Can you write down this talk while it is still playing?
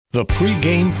The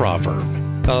pregame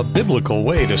proverb, a biblical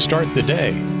way to start the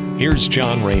day. Here's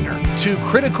John Rayner. Two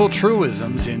critical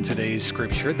truisms in today's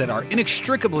scripture that are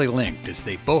inextricably linked as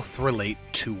they both relate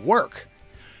to work.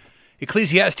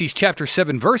 Ecclesiastes chapter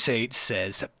 7 verse 8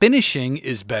 says, "Finishing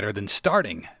is better than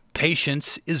starting.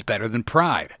 Patience is better than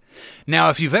pride." Now,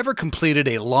 if you've ever completed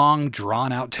a long,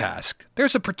 drawn-out task,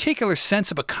 there's a particular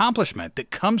sense of accomplishment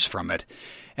that comes from it,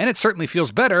 and it certainly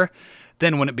feels better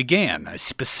than when it began. A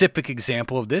specific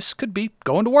example of this could be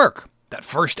going to work. That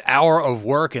first hour of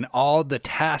work and all the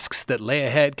tasks that lay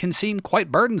ahead can seem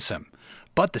quite burdensome,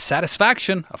 but the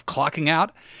satisfaction of clocking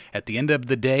out at the end of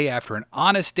the day after an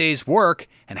honest day's work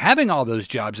and having all those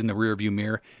jobs in the rearview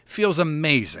mirror feels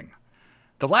amazing.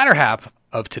 The latter half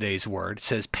of today's word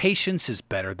says patience is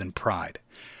better than pride.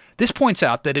 This points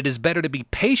out that it is better to be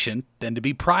patient than to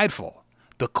be prideful.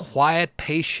 The quiet,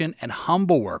 patient, and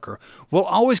humble worker will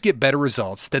always get better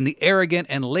results than the arrogant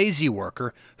and lazy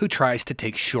worker who tries to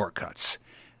take shortcuts.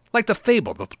 Like the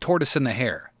fable, the tortoise and the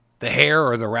hare. The hare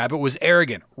or the rabbit was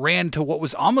arrogant, ran to what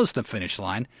was almost the finish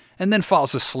line, and then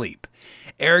falls asleep,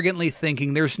 arrogantly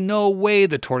thinking there's no way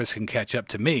the tortoise can catch up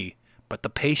to me. But the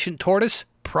patient tortoise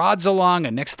prods along,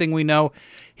 and next thing we know,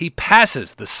 he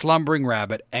passes the slumbering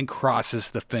rabbit and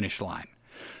crosses the finish line.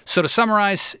 So to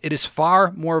summarize, it is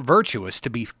far more virtuous to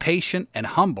be patient and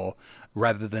humble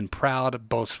rather than proud,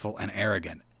 boastful, and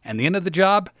arrogant. And the end of the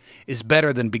job is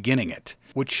better than beginning it,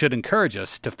 which should encourage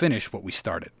us to finish what we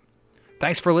started.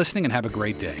 Thanks for listening and have a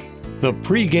great day. The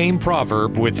pregame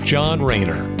proverb with John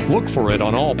Rayner. Look for it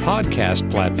on all podcast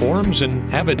platforms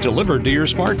and have it delivered to your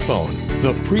smartphone.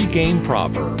 The pregame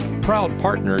proverb, proud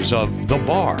partners of The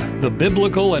Bar, the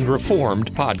Biblical and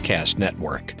Reformed Podcast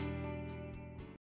Network.